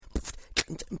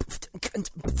Hey,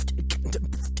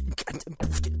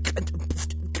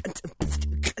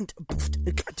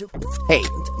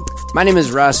 my name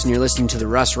is Russ, and you're listening to the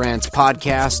Russ Rants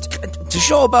podcast. It's a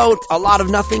show about a lot of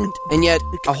nothing, and yet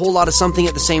a whole lot of something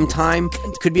at the same time.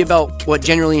 It could be about what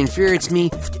generally infuriates me,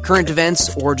 current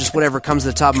events, or just whatever comes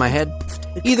to the top of my head.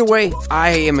 Either way,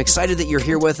 I am excited that you're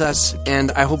here with us,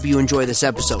 and I hope you enjoy this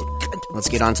episode. Let's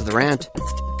get on to the rant.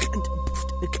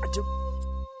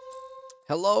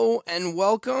 Hello, and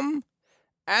welcome.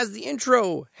 As the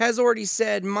intro has already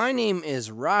said, my name is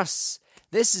Russ.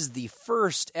 This is the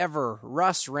first ever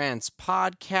Russ Rants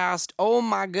podcast. Oh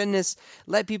my goodness.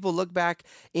 Let people look back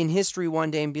in history one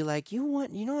day and be like, you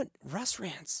know what? Russ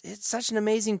Rants, it's such an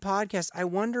amazing podcast. I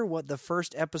wonder what the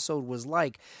first episode was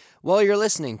like. Well, you're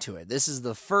listening to it. This is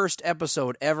the first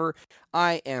episode ever.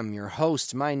 I am your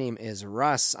host. My name is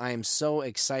Russ. I am so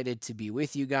excited to be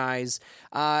with you guys.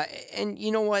 And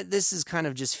you know what? This is kind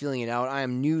of just feeling it out. I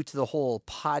am new to the whole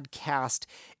podcast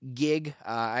gig.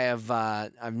 I've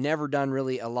never done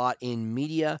really a lot in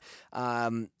media.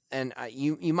 And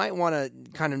you might want to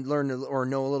kind of learn or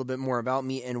know a little bit more about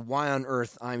me and why on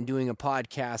earth I'm doing a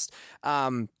podcast.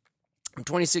 I'm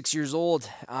 26 years old.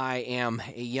 I am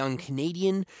a young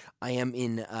Canadian. I am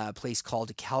in a place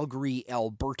called Calgary,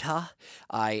 Alberta.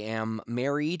 I am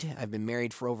married. I've been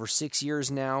married for over 6 years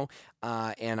now,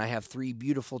 and I have 3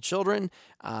 beautiful children.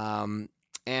 And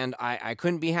I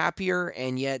couldn't be happier,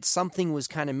 and yet something was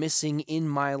kind of missing in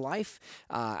my life.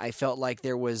 I felt like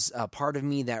there was a part of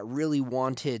me that really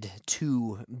wanted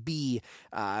to be,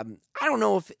 I don't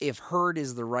know if heard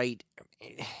is the right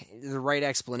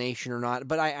explanation or not,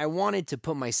 but I wanted to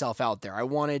put myself out there. I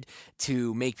wanted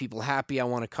to make people happy. I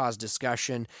want to cause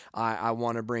discussion. I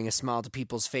want to bring a smile to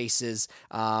people's faces,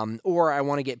 or I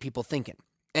want to get people thinking.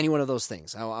 Any one of those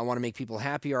things. I want to make people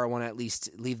happy, or I want to at least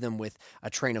leave them with a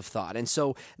train of thought. And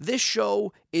so this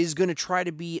show is going to try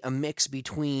to be a mix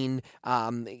between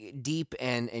deep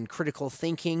and critical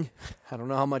thinking. I don't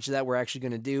know how much of that we're actually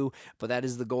going to do, but that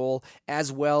is the goal,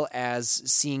 as well as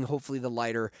seeing hopefully the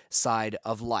lighter side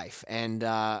of life. And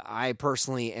I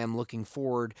personally am looking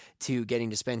forward to getting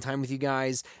to spend time with you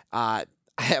guys.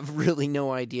 I have really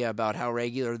no idea about how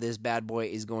regular this bad boy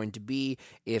is going to be.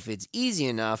 If it's easy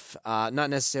enough,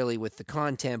 not necessarily with the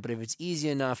content, but if it's easy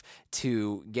enough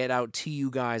to get out to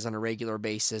you guys on a regular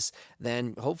basis,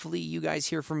 then hopefully you guys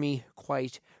hear from me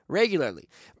quite regularly.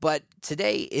 But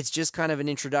today, it's just kind of an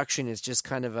introduction. It's just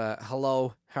kind of a,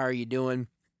 hello, how are you doing?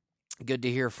 Good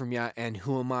to hear from you, and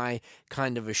who am I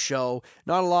kind of a show.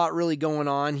 Not a lot really going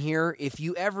on here. If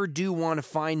you ever do want to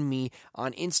find me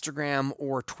on Instagram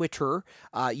or Twitter,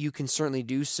 you can certainly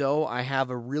do so. I have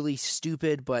a really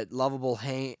stupid but lovable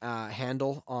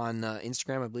handle on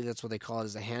Instagram. I believe that's what they call it,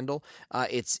 as a handle.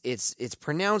 It's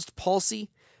pronounced Palsy,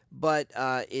 but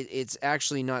it's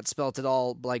actually not spelt at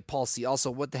all like Palsy. Also,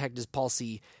 what the heck does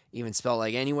Palsy even spell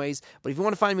like anyways? But if you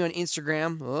want to find me on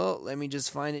Instagram, well, let me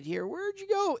just find it here. Where'd you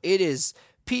go? It is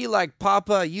P like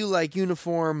Papa, U like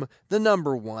Uniform, the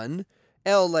number 1,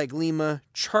 L like Lima,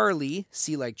 Charlie,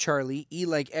 C like Charlie, E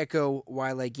like Echo,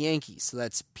 Y like Yankee. So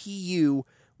that's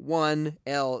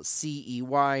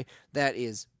PU1LCEY. That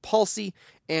is Palsy.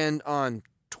 And on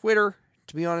Twitter,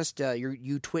 to be honest,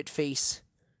 you twit face.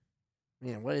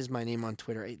 Man, what is my name on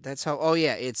Twitter? That's how. Oh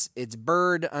yeah, it's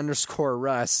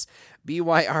bird_Russ,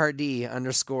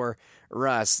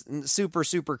 BYRD_Russ.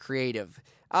 Super creative.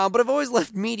 But I've always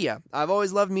loved media.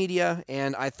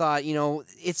 And I thought,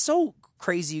 it's so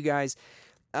crazy, you guys,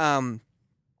 how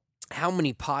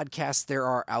many podcasts there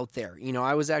are out there.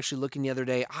 I was actually looking the other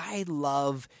day. I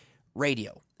love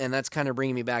radio, and that's kind of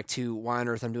bringing me back to why on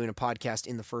earth I'm doing a podcast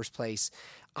in the first place.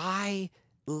 I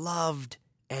loved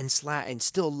and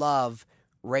still love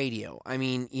radio. I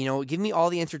mean, give me all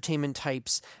the entertainment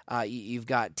types. You've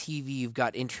got TV, you've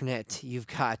got internet, you've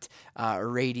got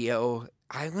radio.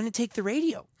 I'm going to take the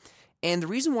radio. And the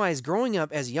reason why is, growing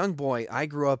up as a young boy, I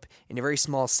grew up in a very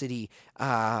small city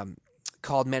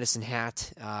called Medicine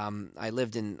Hat. I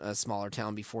lived in a smaller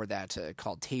town before that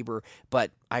called Tabor,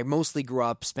 but I mostly grew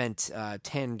up, spent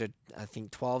 10 to, I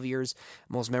think, 12 years,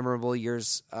 most memorable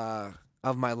years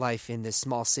of my life in this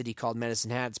small city called Medicine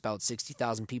Hat. It's about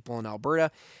 60,000 people in Alberta.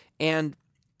 And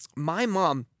my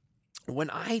mom,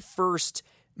 when I first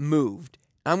moved,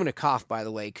 I'm going to cough, by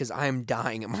the way, because I'm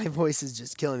dying and my voice is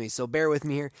just killing me, so bear with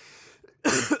me here.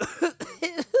 I'm dying.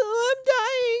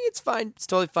 It's fine. It's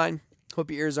totally fine. Hope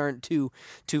your ears aren't too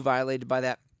violated by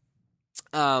that.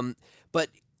 But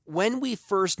when we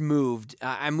first moved,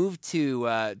 I moved to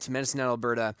Medicine Hat,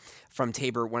 Alberta from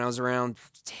Tabor when I was around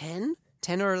 10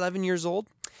 or 11 years old,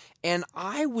 and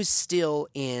I was still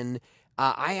in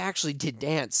I actually did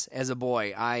dance as a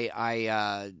boy.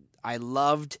 I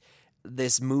loved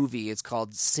this movie. It's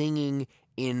called Singing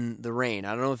in the Rain.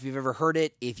 I don't know if you've ever heard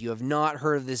it. If you have not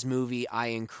heard of this movie, I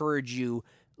encourage you,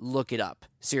 look it up.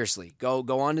 Seriously, go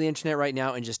onto the internet right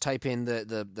now and just type in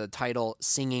the title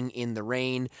 "Singing in the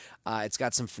Rain." It's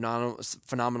got some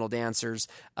phenomenal dancers: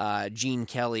 Gene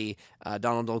Kelly,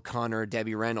 Donald O'Connor,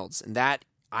 Debbie Reynolds, and that.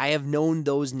 I have known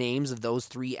those names of those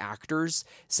three actors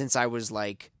since I was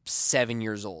like 7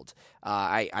 years old.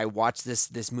 I watched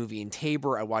this movie in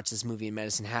Tabor. I watched this movie in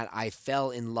Medicine Hat. I fell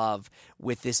in love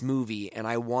with this movie, and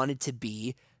I wanted to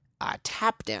be a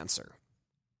tap dancer.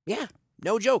 Yeah,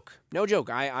 no joke.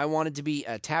 I wanted to be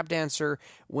a tap dancer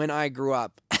when I grew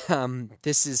up.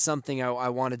 This is something I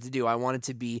wanted to do. I wanted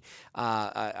to be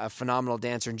a phenomenal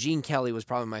dancer, and Gene Kelly was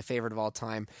probably my favorite of all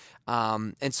time.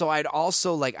 And so I'd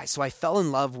also I fell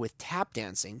in love with tap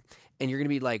dancing. And you're going to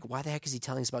be like, why the heck is he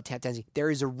telling us about tap dancing?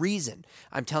 There is a reason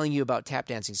I'm telling you about tap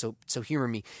dancing, so humor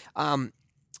me.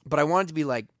 But I wanted to be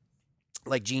like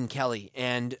Gene Kelly,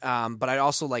 and but I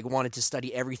also wanted to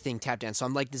study everything tap dance. So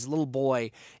I'm like this little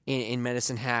boy in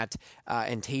Medicine Hat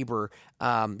and Tabor,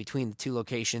 between the two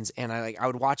locations, and I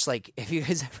would watch have you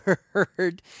guys ever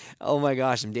heard? Oh my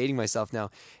gosh, I'm dating myself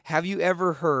now. Have you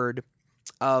ever heard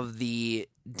of the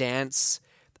dance?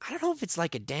 I don't know if it's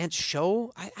like a dance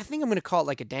show. I think I'm going to call it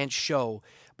like a dance show,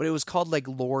 but it was called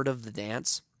Lord of the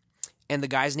Dance, and the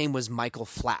guy's name was Michael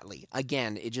Flatley.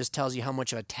 Again, it just tells you how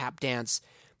much of a tap dance.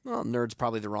 Well, nerd's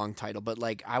probably the wrong title, but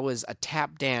I was a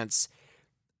tap dance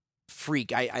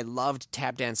freak. I loved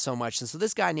tap dance so much. And so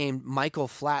this guy named Michael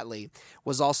Flatley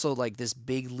was also this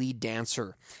big lead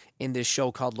dancer in this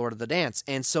show called Lord of the Dance.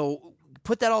 And so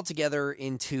put that all together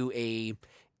into a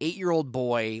 8-year-old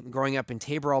boy growing up in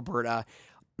Tabor, Alberta.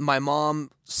 My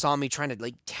mom saw me trying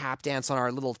to tap dance on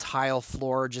our little tile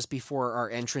floor just before our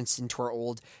entrance into our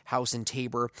old house in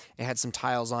Tabor. It had some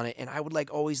tiles on it, and I would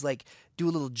always do a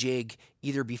little jig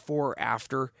either before or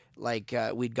after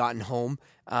we'd gotten home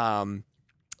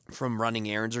from running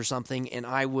errands or something, and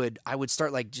I would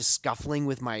start just scuffling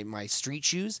with my street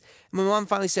shoes. And my mom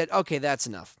finally said, "Okay, that's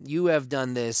enough. You have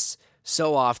done this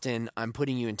so often. I'm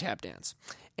putting you in tap dance."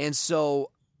 And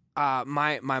so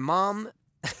my mom.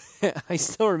 I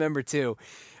still remember too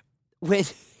when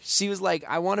she was like,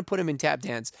 I want to put him in tap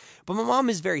dance, but my mom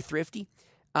is very thrifty.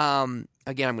 Again,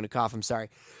 I'm going to cough. I'm sorry.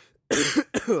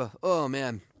 Oh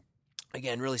man.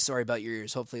 Again, really sorry about your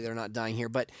ears. Hopefully they're not dying here,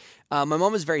 but my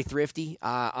mom is very thrifty.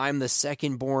 I'm the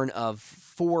second born of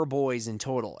 4 boys in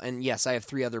total. And yes, I have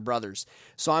 3 other brothers.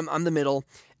 So I'm the middle.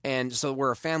 And so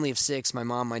we're a family of 6, my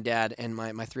mom, my dad, and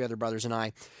my 3 other brothers and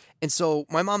I. And so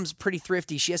my mom's pretty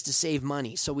thrifty. She has to save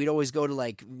money. So we'd always go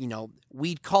to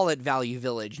we'd call it Value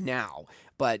Village now.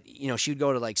 But, she would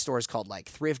go to stores called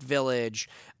Thrift Village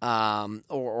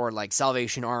or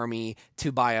Salvation Army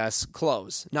to buy us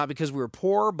clothes. Not because we were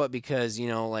poor, but because,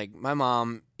 my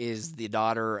mom is the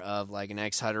daughter of an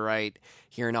ex-Hutterite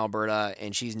here in Alberta,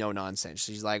 and she's no nonsense.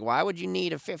 She's like, why would you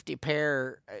need a $50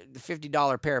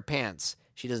 pair of pants?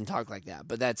 She doesn't talk like that,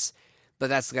 but that's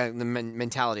the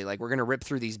mentality. We're gonna rip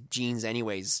through these jeans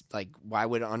anyways. Why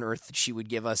would on earth she would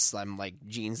give us some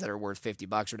jeans that are worth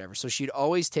 $50 or whatever? So she'd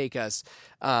always take us.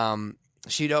 To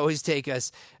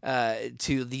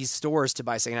these stores to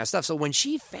buy secondhand stuff. So when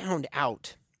she found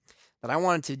out that I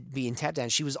wanted to be in tap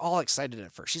dance, she was all excited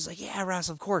at first. She's like, "Yeah, Ross,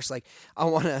 of course. I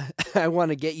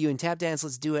wanna get you in tap dance.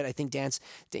 Let's do it. I think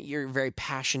you're a very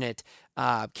passionate,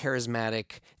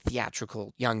 charismatic,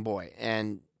 theatrical young boy,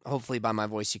 and hopefully by my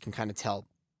voice you can kind of tell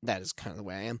that is kind of the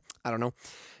way I am. I don't know."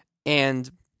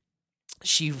 And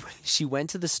she went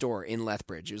to the store in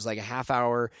Lethbridge. It was a half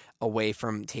hour away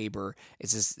from Tabor.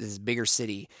 It's this bigger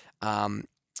city,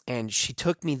 and she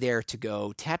took me there to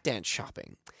go tap dance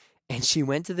shopping. And she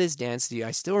went to this dance studio.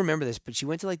 I still remember this, but she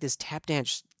went to this tap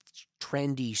dance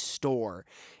trendy store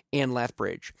in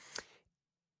Lethbridge.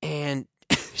 And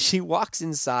she walks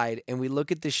inside, and we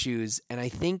look at the shoes, and I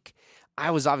think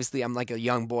I'm a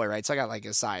young boy, right? So I got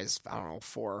a size, I don't know,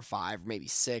 4 or 5, maybe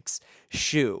 6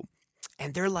 shoe.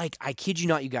 And they're I kid you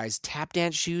not, you guys, tap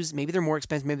dance shoes, maybe they're more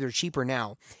expensive, maybe they're cheaper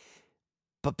now.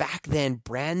 But back then,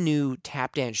 brand new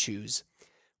tap dance shoes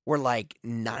were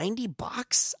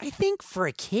 $90, I think, for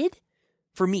a kid.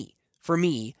 For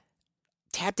me,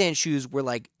 tap dance shoes were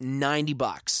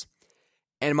 $90.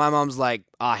 And my mom's like,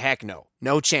 heck no.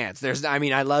 No chance.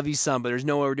 I love you, son, but there's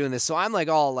no way we're doing this. So I'm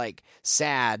all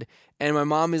sad. And my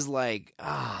mom is like,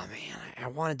 oh man, I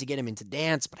wanted to get him into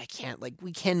dance, but I can't.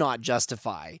 We cannot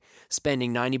justify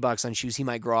spending $90 on shoes he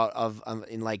might grow out of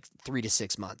in 3 to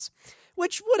 6 months.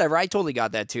 Which, whatever, I totally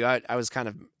got that too. I was kind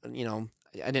of,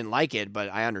 I didn't like it, but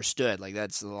I understood.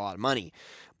 That's a lot of money.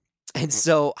 And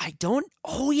so I don't,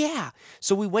 oh yeah.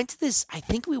 So we went to this, I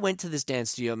think we went to this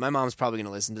dance studio. My mom's probably going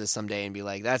to listen to this someday and be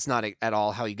like, that's not at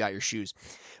all how you got your shoes.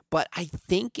 But I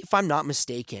think, if I'm not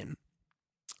mistaken,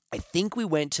 I think we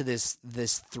went to this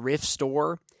thrift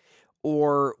store,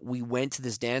 or we went to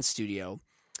this dance studio,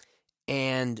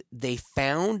 and they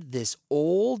found this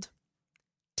old,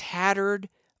 tattered,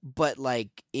 but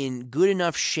like in good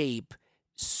enough shape,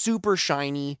 super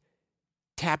shiny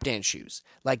tap dance shoes.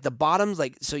 Like the bottoms,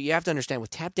 like, so you have to understand, with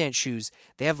tap dance shoes,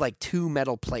 they have like two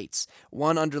metal plates,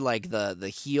 one under like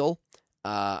the heel.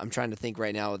 I'm trying to think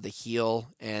right now of the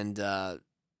heel and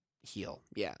heel.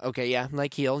 Yeah. Okay. Yeah.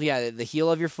 Like heel. Yeah. The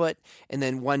heel of your foot, and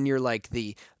then one near like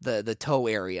the toe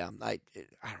area. I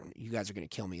don't. You guys are gonna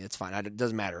kill me. It's fine. It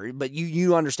doesn't matter. But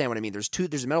you understand what I mean. There's two.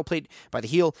 There's a metal plate by the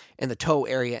heel and the toe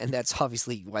area, and that's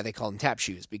obviously why they call them tap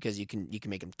shoes, because you can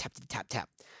make them tap tap tap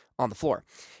on the floor.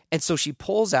 And so she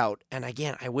pulls out, and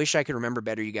again, I wish I could remember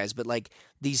better, you guys, but like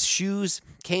these shoes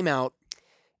came out,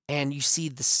 and you see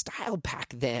the style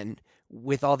back then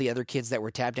with all the other kids that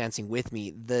were tap dancing with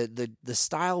me, the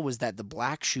style was that the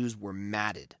black shoes were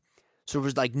matted. So there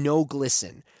was like no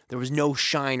glisten. There was no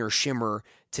shine or shimmer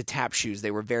to tap shoes.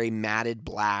 They were very matted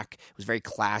black. It was a very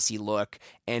classy look,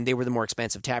 and they were the more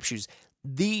expensive tap shoes.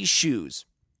 These shoes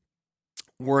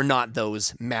were not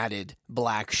those matted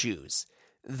black shoes.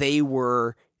 They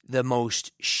were the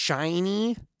most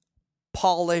shiny,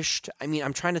 polished. I mean,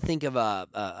 I'm trying to think of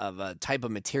a type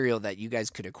of material that you guys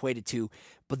could equate it to,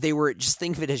 but they were, just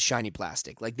think of it as shiny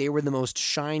plastic. Like, they were the most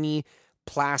shiny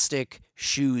plastic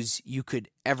shoes you could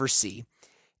ever see.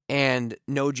 And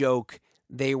no joke,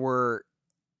 they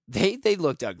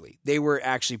looked ugly. They were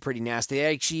actually pretty nasty.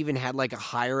 They actually even had like a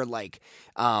higher, like,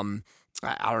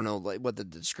 I don't know like what the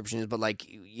description is, but like,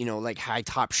 you know, like high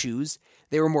top shoes.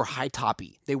 They were more high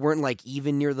toppy. They weren't like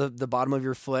even near the bottom of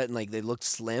your foot, and like they looked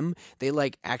slim. They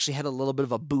like actually had a little bit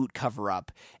of a boot cover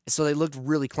up. So they looked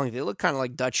really clunky. They looked kind of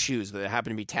like Dutch shoes, but they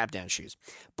happened to be tap dance shoes.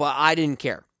 But I didn't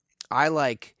care. I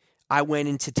went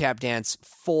into tap dance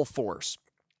full force.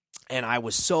 And I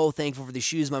was so thankful for the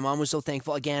shoes. My mom was so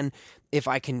thankful. Again, if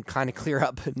I can kind of clear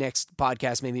up next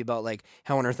podcast, maybe about like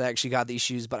how on earth I actually got these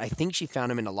shoes, but I think she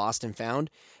found them in a Lost and Found,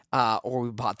 or we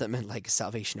bought them in like a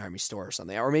Salvation Army store or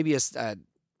something, or maybe I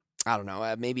don't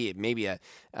know, maybe a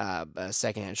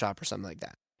secondhand shop or something like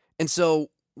that. And so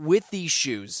with these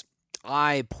shoes,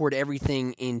 I poured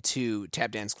everything into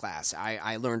tap dance class.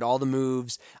 I learned all the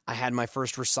moves. I had my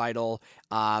first recital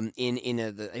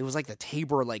it was like the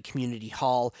Tabor like community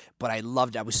hall, but I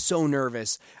loved it. I was so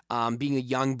nervous being a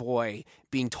young boy,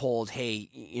 being told, hey,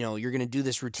 you know, you're going to do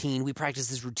this routine. We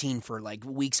practiced this routine for like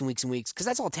weeks and weeks and weeks, because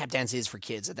that's all tap dance is for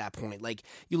kids at that point. Like,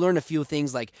 you learn a few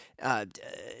things like,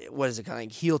 what is it called?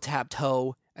 Like heel tap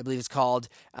toe, I believe it's called,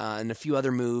 and a few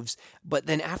other moves. But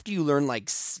then after you learn like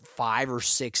 5 or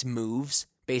 6 moves,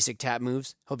 basic tap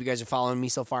moves, hope you guys are following me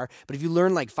so far, but if you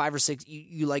learn like 5 or 6,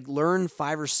 you like learn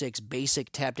 5 or 6 basic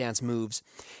tap dance moves,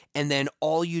 and then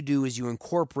all you do is you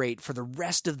incorporate for the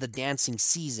rest of the dancing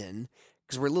season,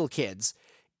 because we're little kids,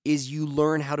 is you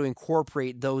learn how to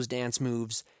incorporate those dance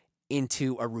moves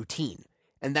into a routine.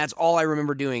 And that's all I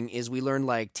remember doing, is we learned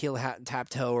like heel tap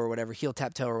toe or whatever, heel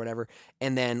tap toe or whatever,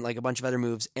 and then like a bunch of other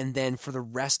moves. And then for the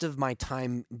rest of my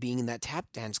time being in that tap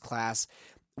dance class,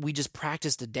 we just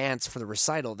practiced a dance for the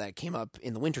recital that came up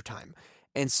in the wintertime.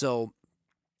 And so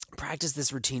practiced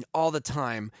this routine all the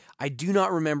time. I do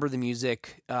not remember the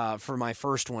music for my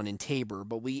first one in Tabor,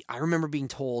 but I remember being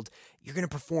told, you're going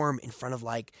to perform in front of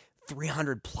like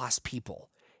 300 plus people.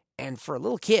 And for a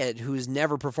little kid who's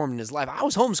never performed in his life, I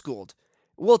was homeschooled.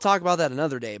 We'll talk about that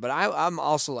another day, but I'm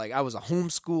also like, I was a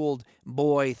homeschooled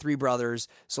boy, 3 brothers.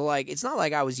 So like, it's not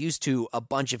like I was used to a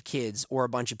bunch of kids or a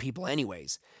bunch of people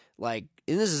anyways. Like,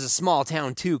 and this is a small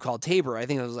town too called Tabor. I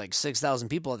think it was like 6,000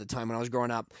 people at the time when I was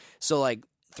growing up. So like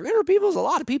 300 people is a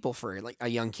lot of people for like a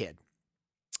young kid.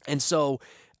 And so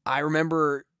I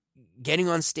remember getting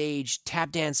on stage,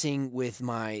 tap dancing with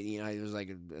my, you know, it was like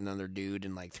another dude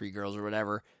and like 3 girls or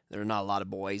whatever. There were not a lot of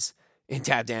boys in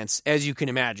tap dance, as you can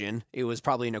imagine. It was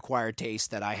probably an acquired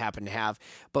taste that I happened to have,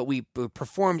 but we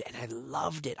performed and I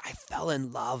loved it. I fell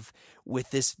in love with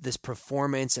this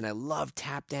performance, and I loved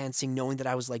tap dancing, knowing that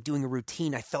I was like doing a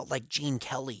routine. I felt like Gene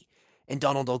Kelly and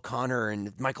Donald O'Connor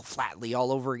and Michael Flatley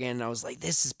all over again. And I was like,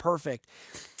 this is perfect.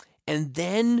 And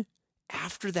then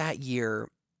after that year,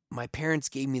 my parents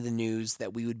gave me the news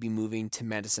that we would be moving to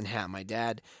Medicine Hat. My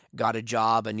dad got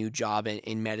a new job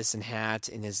in Medicine Hat,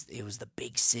 and it was the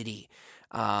big city.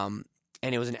 And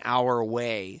it was an hour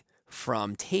away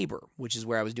from Tabor, which is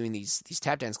where I was doing these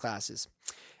tap dance classes.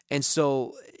 And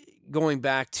so going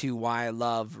back to why I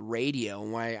love radio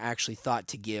and why I actually thought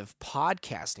to give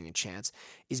podcasting a chance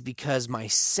is because my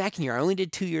second year, I only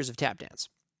did 2 years of tap dance.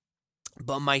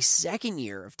 But my second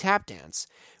year of tap dance,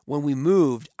 when we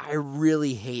moved, I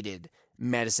really hated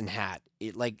Medicine Hat.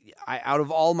 Out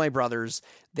of all my brothers,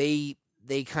 they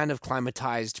kind of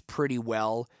climatized pretty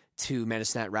well to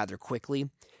Medicine Hat rather quickly,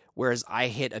 whereas I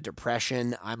hit a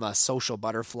depression. I'm a social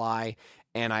butterfly,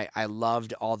 and I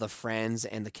loved all the friends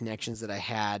and the connections that I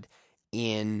had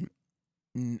in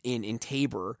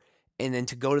Tabor. And then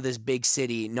to go to this big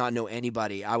city, not know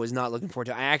anybody, I was not looking forward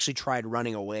to it. I actually tried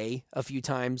running away a few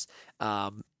times.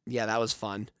 Yeah, that was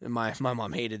fun. My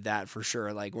mom hated that for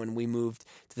sure. Like when we moved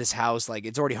to this house, like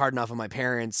it's already hard enough on my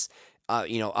parents,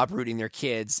 uprooting their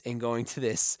kids and going to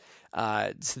this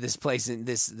place in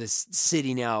this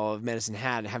city now of Medicine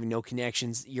Hat and having no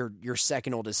connections. Your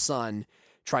second oldest son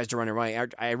tries to run away.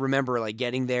 I remember like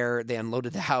getting there, they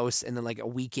unloaded the house, and then like a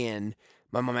week in,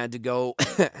 my mom had to go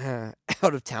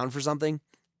out of town for something.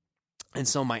 And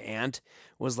so my aunt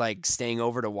was like staying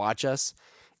over to watch us.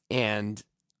 And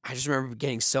I just remember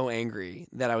getting so angry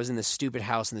that I was in this stupid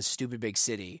house in this stupid big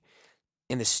city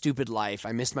in this stupid life.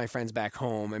 I missed my friends back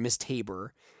home. I missed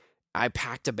Tabor. I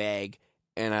packed a bag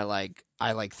and I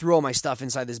threw all my stuff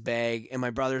inside this bag. And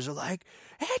my brothers are like,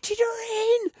 Auntie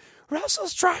Doreen,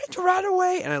 Russell's trying to run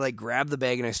away. And I like grabbed the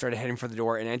bag and I started heading for the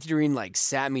door. And Auntie Doreen like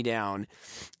sat me down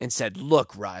and said,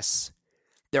 look, Russ,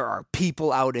 there are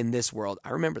people out in this world.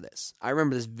 I remember this. I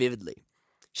remember this vividly.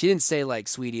 She didn't say like,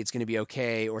 sweetie, it's going to be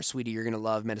okay, or sweetie, you're going to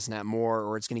love Medicine Hat more,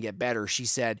 or it's going to get better. She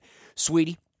said,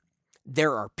 sweetie,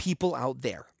 there are people out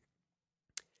there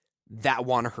that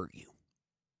want to hurt you.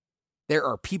 There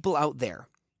are people out there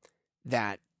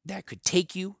that could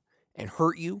take you and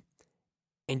hurt you,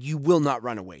 and you will not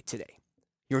run away today.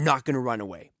 You're not going to run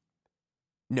away.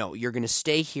 No, you're going to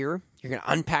stay here. You're going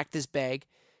to unpack this bag,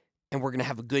 and we're going to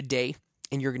have a good day,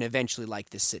 and you're going to eventually like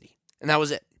this city. And that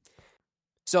was it.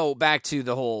 So back to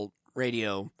the whole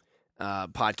radio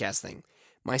podcast thing.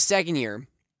 My second year,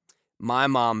 my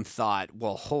mom thought,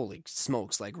 well, holy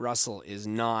smokes, like Russell is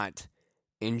not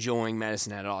enjoying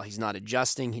Medicine Hat at all. He's not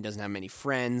adjusting. He doesn't have many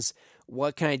friends.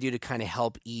 What can I do to kind of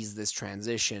help ease this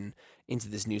transition into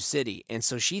this new city? And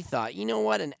so she thought, you know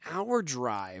what, an hour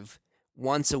drive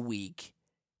once a week,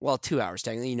 well, 2 hours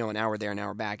technically, an hour there, an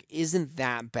hour back, isn't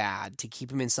that bad to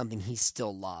keep him in something he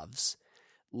still loves.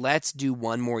 Let's do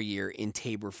one more year in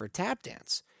Tabor for tap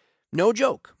dance. No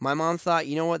joke. My mom thought,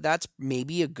 you know what, that's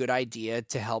maybe a good idea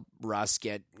to help Russ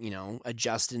get,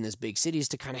 adjusted in this big city, is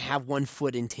to kind of have 1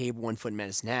 foot in Tabor, 1 foot in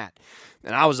Medicine Hat.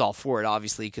 And I was all for it,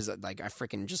 obviously, because I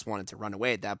freaking just wanted to run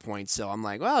away at that point. So I'm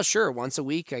like, well, sure, once a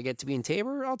week I get to be in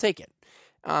Tabor, I'll take it.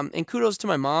 And kudos to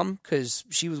my mom, because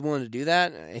she was willing to do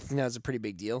that. I think that was a pretty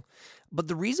big deal. But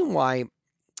the reason why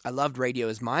I loved radio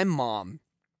is my mom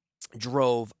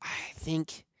drove,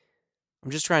 I'm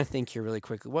just trying to think here really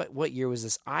quickly. What year was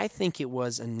this? I think it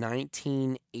was a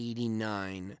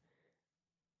 1989.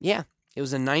 Yeah, it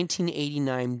was a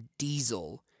 1989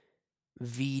 diesel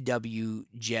VW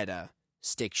Jetta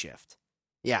stick shift.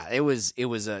 Yeah, it was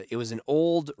an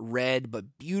old red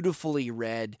but beautifully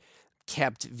red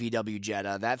kept VW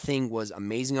Jetta. That thing was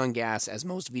amazing on gas, as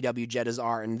most VW Jettas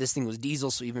are, and this thing was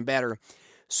diesel, so even better.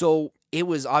 So it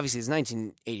was, obviously, it's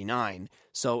 1989,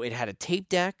 so it had a tape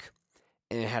deck,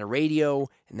 and it had a radio,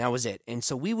 and that was it. And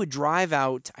so we would drive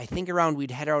out,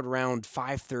 we'd head out around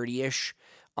 5:30-ish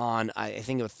on, I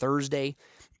think, a Thursday,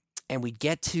 and we'd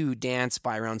get to dance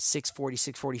by around 6:40,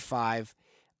 6:45.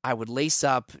 I would lace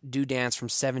up, do dance from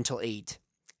 7 till 8,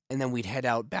 and then we'd head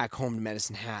out back home to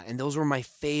Medicine Hat. And those were my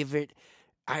favorite.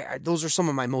 Those are some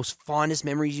of my most fondest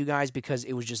memories, you guys, because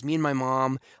it was just me and my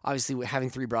mom. Obviously, having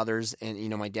 3 brothers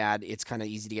and, my dad, it's kind of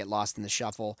easy to get lost in the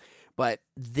shuffle. But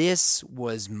this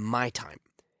was my time.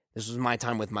 This was my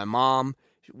time with my mom.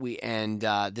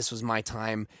 This was my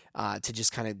time to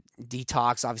just kind of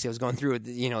detox. Obviously, I was going through,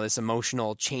 this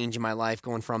emotional change in my life,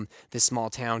 going from this small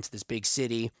town to this big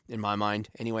city, in my mind,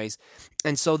 anyways.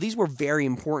 And so these were very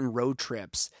important road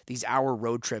trips, these hour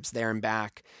road trips there and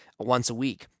back once a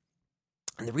week.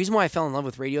 And the reason why I fell in love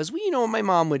with radio is, my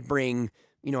mom would bring,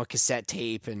 a cassette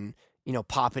tape and,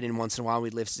 pop it in once in a while.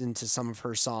 We'd listen to some of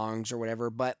her songs or whatever.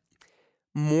 But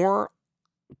more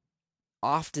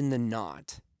often than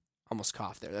not, almost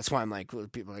coughed there. That's why I'm like,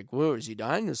 people are like, whoa, is he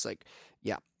dying? It's like,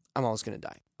 yeah, I'm always going to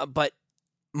die. But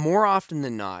more often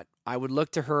than not, I would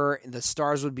look to her, the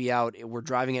stars would be out, we're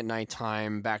driving at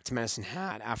nighttime back to Medicine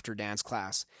Hat after dance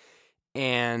class,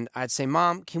 and I'd say,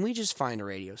 Mom, can we just find a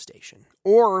radio station?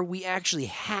 Or we actually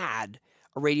had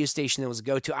a radio station that was a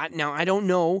go-to. Now, I don't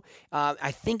know.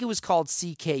 I think it was called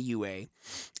CKUA.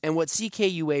 And what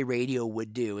CKUA radio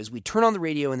would do is we turn on the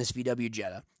radio in this VW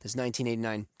Jetta, this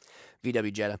 1989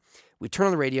 VW Jetta. We turn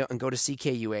on the radio and go to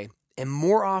CKUA. And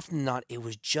more often than not, it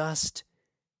was just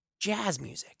jazz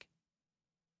music.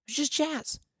 It was just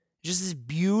jazz. Just this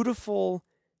beautiful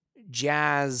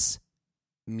jazz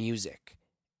music.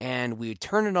 And we would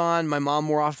turn it on. My mom,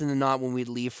 more often than not, when we'd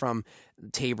leave from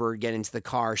Tabor, get into the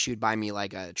car, she would buy me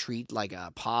like a treat, like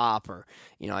a pop, or,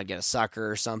 I'd get a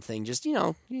sucker or something. Just,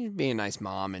 being a nice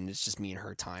mom, and it's just me and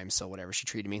her time. So whatever, she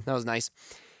treated me. That was nice.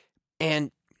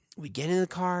 And we get in the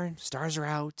car, stars are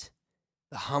out,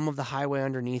 the hum of the highway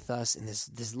underneath us, in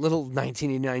this little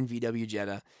 1989 VW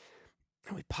Jetta.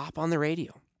 And we pop on the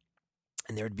radio.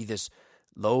 And there would be this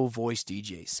low-voiced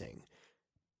DJ sing.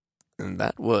 And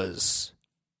that was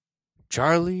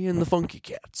Charlie and the Funky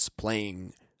Cats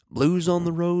playing Blues on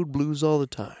the Road, Blues All the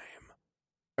Time.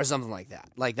 Or something like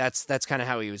that. Like, that's kind of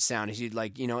how he would sound. He'd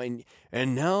like,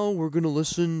 and now we're going to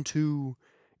listen to,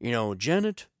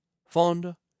 Janet,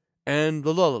 Fonda, and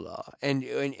la la la la. And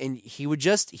he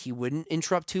wouldn't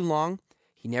interrupt too long.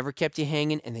 He never kept you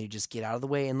hanging, and they'd just get out of the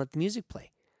way and let the music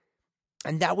play.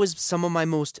 And that was some of my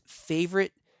most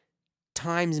favorite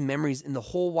times and memories in the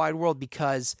whole wide world,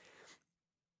 because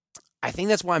I think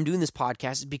that's why I'm doing this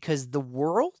podcast, is because the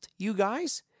world, you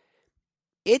guys,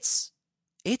 it's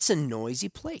a noisy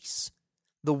place.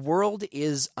 The world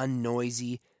is a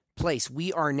noisy place.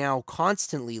 We are now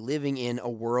constantly living in a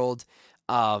world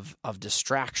of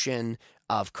distraction,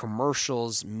 of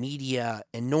commercials, media,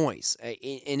 and noise.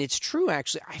 And it's true,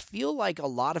 actually. I feel like a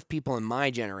lot of people in my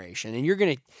generation, and you're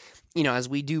going to, as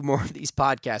we do more of these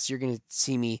podcasts, you're going to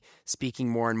see me speaking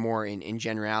more and more in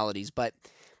generalities. But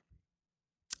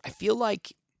I feel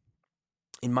like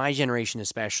in my generation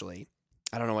especially,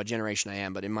 I don't know what generation I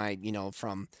am, but in my,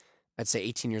 from, I'd say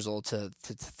 18 years old to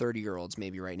 30-year-olds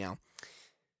maybe right now,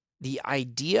 the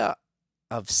idea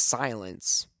of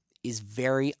silence is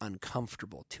very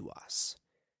uncomfortable to us,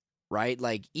 right?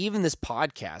 Like, even this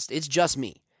podcast, it's just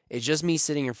me. It's just me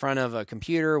sitting in front of a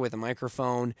computer with a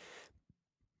microphone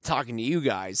talking to you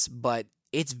guys, but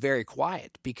it's very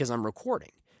quiet because I'm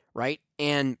recording, right?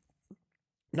 And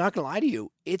not going to lie to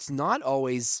you, it's not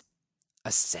always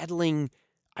a settling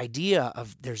idea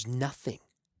of there's nothing.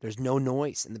 There's no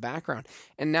noise in the background.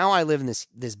 And now I live in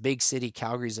this big city.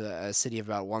 Calgary's a city of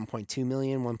about 1.2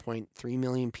 million, 1.3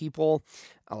 million people.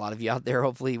 A lot of you out there,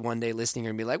 hopefully one day listening, are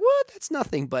going to be like, what? That's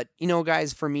nothing. But,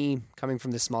 guys, for me, coming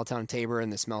from this small town Tabor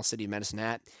and the small city of Medicine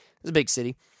Hat, it's a big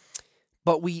city.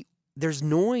 But there's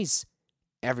noise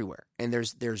everywhere. And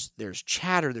there's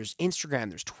chatter, there's Instagram,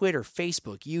 there's Twitter,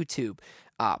 Facebook, YouTube,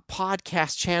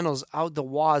 podcast channels out the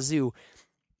wazoo.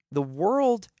 The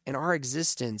world and our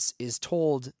existence is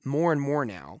told more and more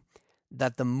now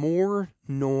that the more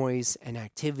noise and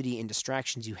activity and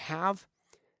distractions you have,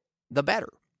 the better.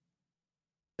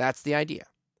 That's the idea.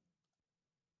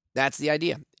 That's the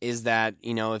idea, is that,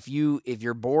 if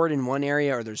you're bored in one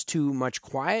area or there's too much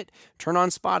quiet, turn on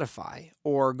Spotify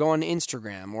or go on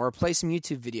Instagram or play some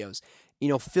YouTube videos.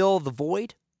 Fill the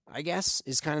void, I guess,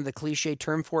 is kind of the cliche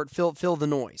term for it. Fill the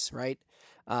noise, right?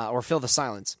 Or fill the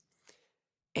silence.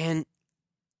 And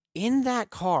in that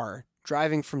car,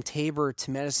 driving from Tabor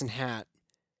to Medicine Hat,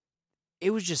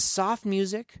 it was just soft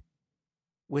music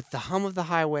with the hum of the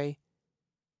highway,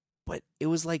 but it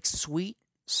was like sweet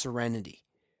serenity.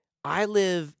 I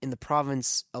live in the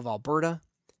province of Alberta,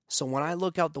 so when I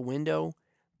look out the window,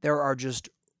 there are just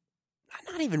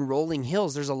not even rolling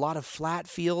hills. There's a lot of flat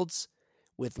fields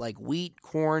with like wheat,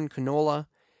 corn, canola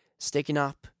sticking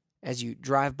up as you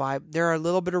drive by. There are a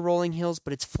little bit of rolling hills,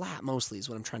 but it's flat mostly is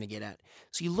what I'm trying to get at.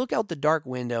 So you look out the dark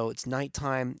window, it's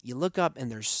nighttime, you look up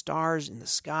and there's stars in the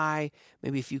sky,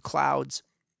 maybe a few clouds,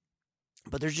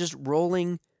 but there's just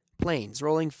rolling plains,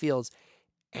 rolling fields,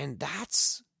 and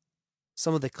that's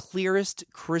some of the clearest,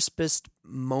 crispest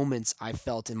moments I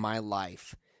felt in my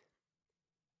life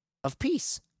of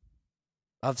peace,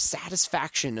 of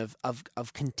satisfaction,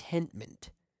 of contentment.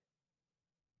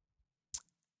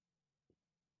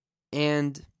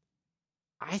 And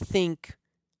I think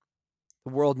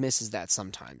the world misses that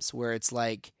sometimes, where it's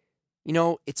like,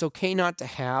 it's okay not to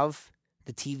have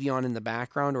the TV on in the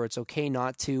background, or it's okay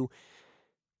not to,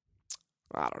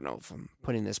 I don't know if I'm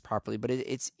putting this properly, but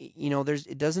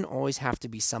it doesn't always have to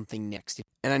be something next.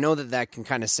 And I know that can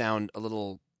kind of sound a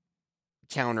little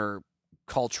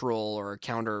counter-cultural or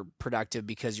counterproductive,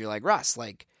 because you're like, Russ,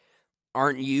 like,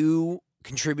 aren't you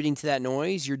contributing to that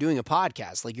noise? You're doing a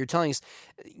podcast. Like, you're telling us,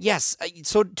 yes,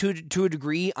 so to a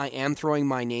degree, I am throwing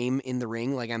my name in the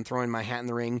ring. Like, I'm throwing my hat in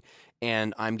the ring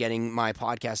and I'm getting my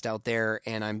podcast out there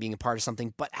and I'm being a part of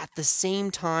something. But at the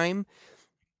same time,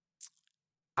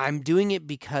 I'm doing it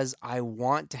because I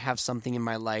want to have something in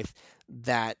my life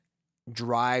that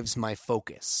drives my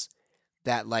focus,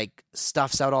 that like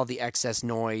stuffs out all the excess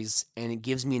noise, and it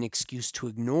gives me an excuse to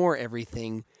ignore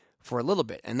everything for a little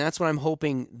bit. And that's what I'm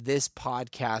hoping this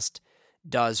podcast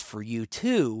does for you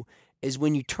too, is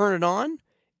when you turn it on,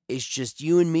 it's just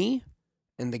you and me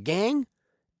and the gang,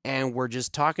 and we're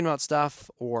just talking about stuff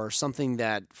or something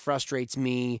that frustrates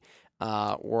me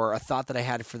or a thought that I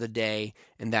had for the day,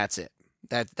 and that's it.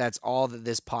 That's all that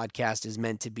this podcast is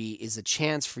meant to be, is a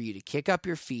chance for you to kick up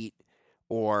your feet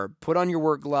or put on your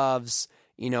work gloves,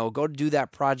 go do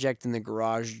that project in the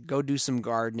garage, go do some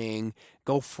gardening,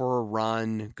 go for a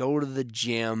run, go to the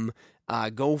gym,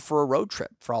 go for a road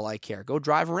trip for all I care. Go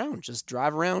drive around. Just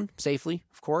drive around safely,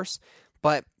 of course,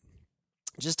 but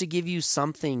just to give you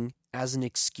something as an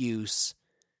excuse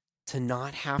to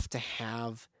not have to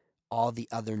have all the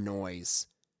other noise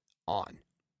on.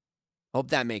 Hope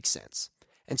that makes sense.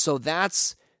 And so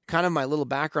that's kind of my little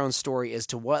background story as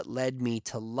to what led me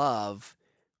to love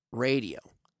radio,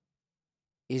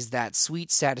 is that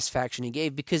sweet satisfaction he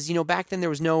gave. Because, back then there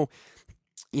was no,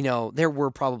 there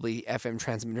were probably FM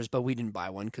transmitters, but we didn't buy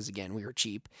one because, again, we were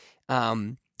cheap.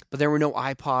 But there were no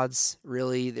iPods,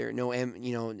 really. There were no,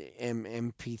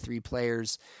 MP3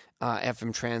 players,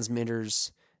 FM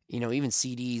transmitters, even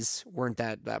CDs weren't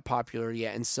that popular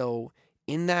yet. And so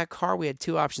in that car, we had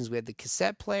two options. We had the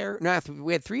cassette player. No,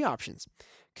 we had three options: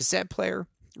 cassette player,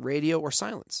 radio, or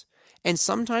silence. And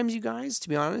sometimes, you guys, to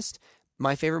be honest,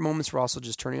 my favorite moments were also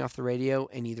just turning off the radio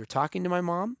and either talking to my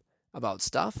mom about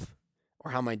stuff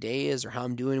or how my day is or how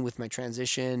I'm doing with my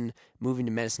transition, moving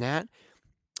to Medicine Hat,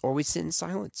 or we'd sit in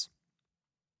silence.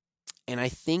 And I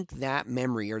think that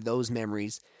memory, or those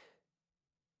memories,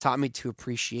 taught me to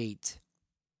appreciate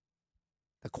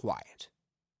the quiet,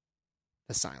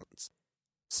 the silence.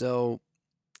 So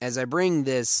as I bring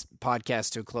this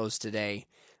podcast to a close today,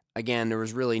 again, there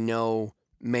was really no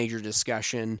major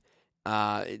discussion.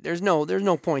 There's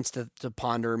no points to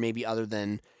ponder, maybe other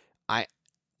than I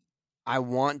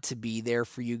want to be there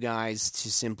for you guys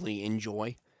to simply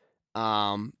enjoy.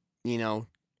 And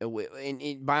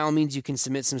by all means, you can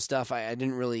submit some stuff. I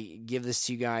didn't really give this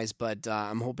to you guys, but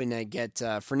I'm hoping to get,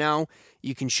 for now,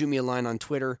 you can shoot me a line on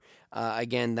Twitter.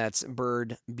 Again, that's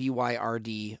Bird,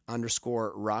 BYRD_Russ.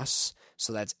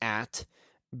 So that's at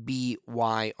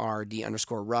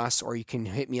BYRD_Russ, or you can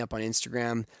hit me up on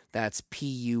Instagram. That's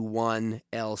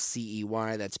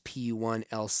PU1LCEY. That's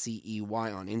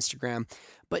PU1LCEY on Instagram.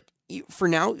 But for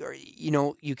now,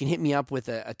 you can hit me up with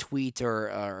a tweet or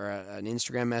an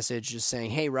Instagram message just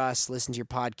saying, hey, Russ, listen to your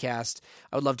podcast.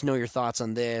 I would love to know your thoughts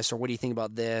on this, or what do you think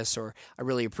about this, or I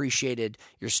really appreciated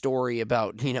your story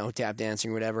about, tap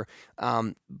dancing or whatever.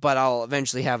 But I'll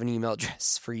eventually have an email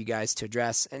address for you guys to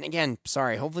address. And again,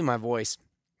 sorry, hopefully my voice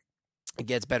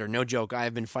gets better. No joke. I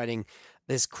have been fighting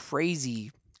this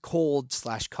crazy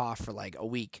cold/cough for like a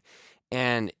week.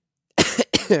 And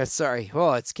sorry,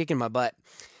 it's kicking my butt.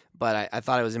 But I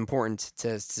thought it was important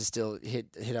to still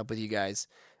hit up with you guys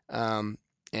and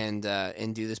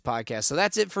do this podcast. So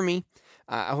that's it for me.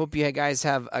 I hope you guys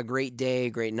have a great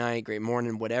day, great night, great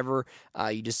morning, whatever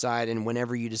you decide and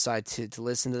whenever you decide to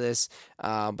listen to this.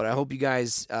 But I hope you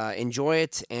guys enjoy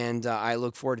it, and I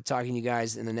look forward to talking to you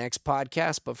guys in the next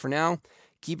podcast. But for now,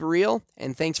 keep it real,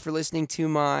 and thanks for listening to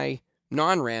my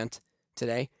non-rant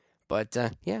today. But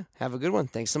have a good one.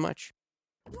 Thanks so much.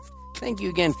 Thank you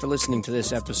again for listening to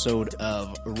this episode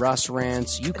of Russ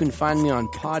Rants. You can find me on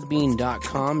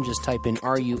podbean.com. Just type in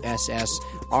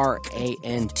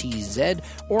RUSSRANTZ,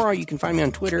 or you can find me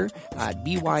on Twitter at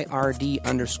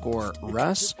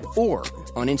BYRD_Russ, or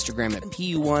on Instagram at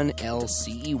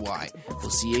PU1LCEY. We'll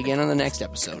see you again on the next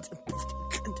episode.